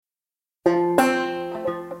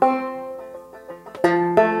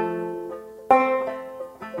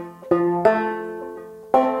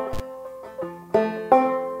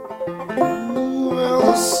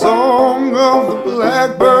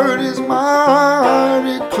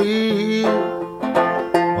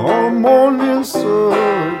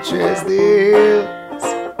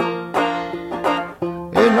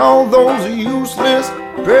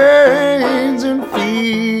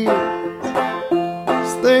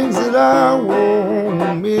things that I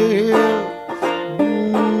won't miss.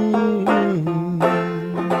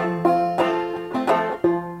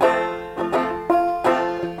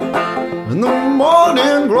 And the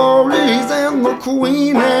morning glories and the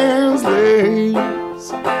queen has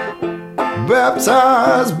lays,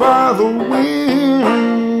 baptized by the wind.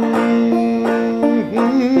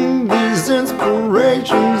 These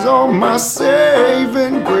inspirations are my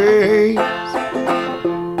saving grace.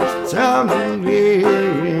 It's time to live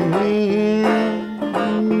in.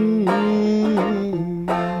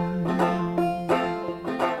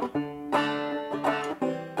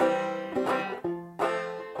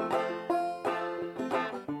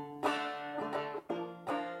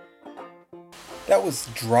 That was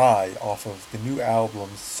Dry off of the new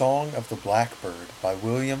album Song of the Blackbird by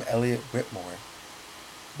William Elliott Whitmore.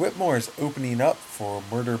 Whitmore is opening up for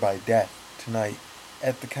Murder by Death tonight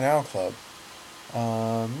at the Canal Club.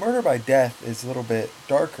 Murder by Death is a little bit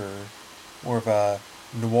darker, more of a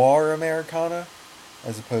noir Americana,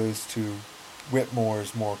 as opposed to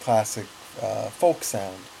Whitmore's more classic folk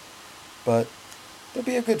sound. But they'll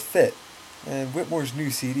be a good fit, and Whitmore's new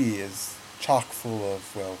CD is chock full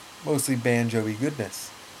of, well, mostly banjo-y goodness.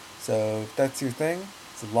 So if that's your thing,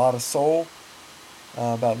 it's a lot of soul,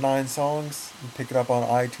 about 9 songs. You pick it up on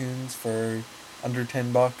iTunes for under $10.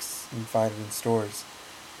 You can find it in stores.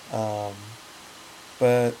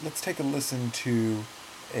 But let's take a listen to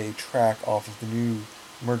a track off of the new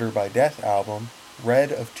Murder by Death album,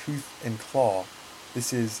 Red of Tooth and Claw.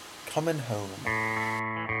 This is Comin' Home.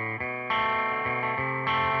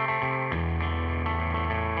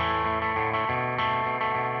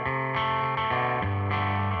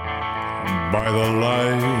 By the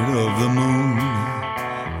light of the moon,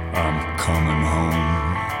 I'm coming home.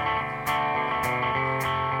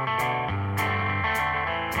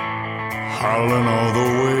 Howling all the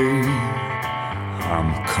way, I'm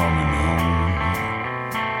coming home.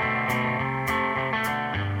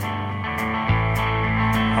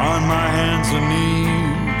 On my hands and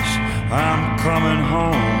knees, I'm coming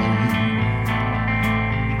home.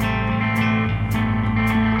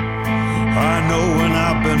 I know when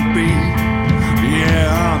I've been beat, yeah,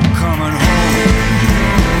 I'm coming home.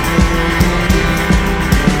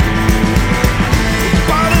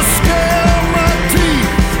 By the scale of my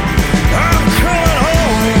teeth, I'm coming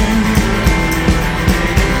home.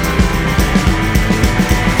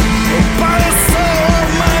 By the sole of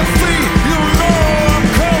my feet, you know I'm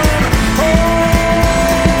coming home.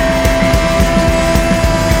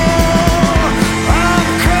 I'm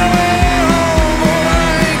coming home, but I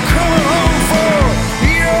ain't coming home for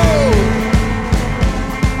you.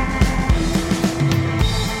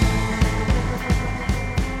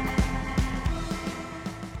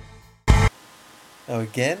 Now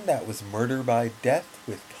again, that was Murder by Death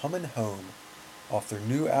with Comin' Home, off their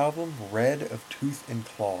new album, Red of Tooth and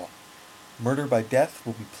Claw. Murder by Death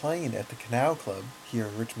will be playing at the Canal Club here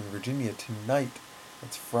in Richmond, Virginia tonight.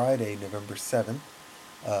 That's Friday, November 7th.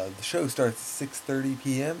 The show starts at 6:30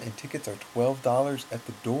 p.m. and tickets are $12 at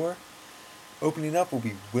the door. Opening up will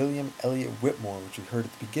be William Elliott Whitmore, which we heard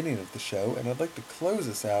at the beginning of the show, and I'd like to close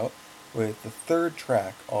us out with the third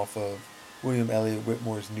track off of William Elliott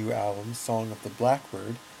Whitmore's new album, Song of the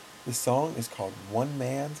Blackbird. The song is called One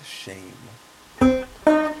Man's Shame.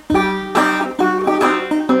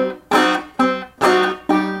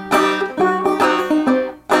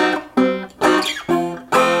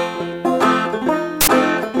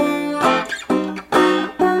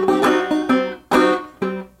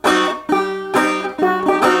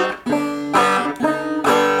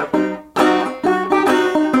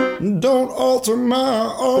 Don't alter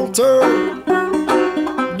my altar,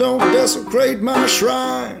 don't desecrate my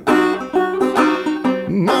shrine.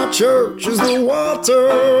 My church is the water,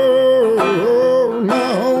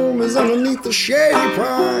 my home is underneath the shady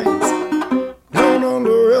pines. Don't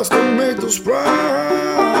underestimate the spine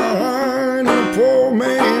of a poor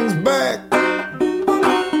man's back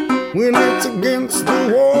when it's against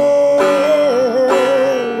the wall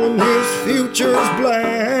and his future's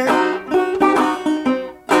black.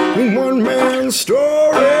 One man's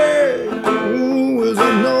story, ooh, is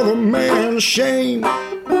another man's shame. I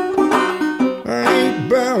ain't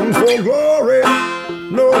bound for glory,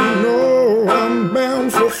 no, no, I'm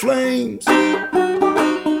bound for flames.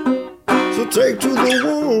 So take to the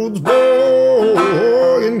woods,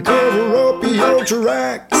 boy, and cover up your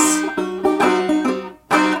tracks.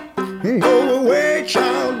 And go away,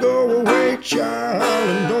 child, go away, child.